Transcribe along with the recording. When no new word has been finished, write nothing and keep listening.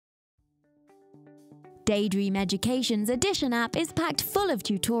Daydream Education's Addition app is packed full of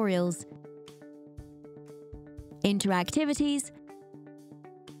tutorials, interactivities,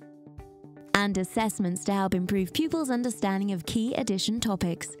 and assessments to help improve pupils' understanding of key addition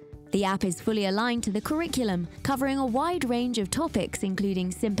topics. The app is fully aligned to the curriculum, covering a wide range of topics including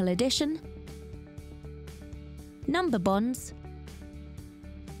simple addition, number bonds,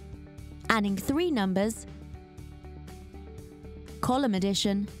 adding 3 numbers, column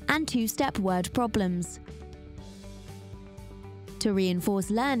addition, and 2-step word problems. To reinforce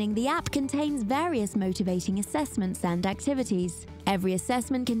learning, the app contains various motivating assessments and activities. Every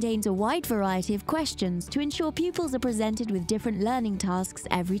assessment contains a wide variety of questions to ensure pupils are presented with different learning tasks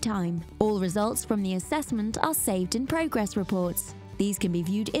every time. All results from the assessment are saved in progress reports. These can be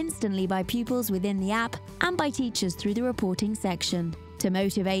viewed instantly by pupils within the app and by teachers through the reporting section. To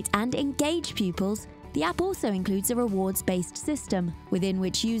motivate and engage pupils, the app also includes a rewards-based system, within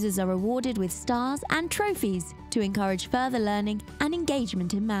which users are rewarded with stars and trophies to encourage further learning and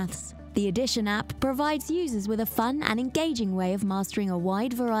engagement in maths. The Addition app provides users with a fun and engaging way of mastering a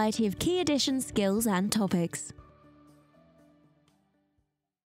wide variety of key addition skills and topics.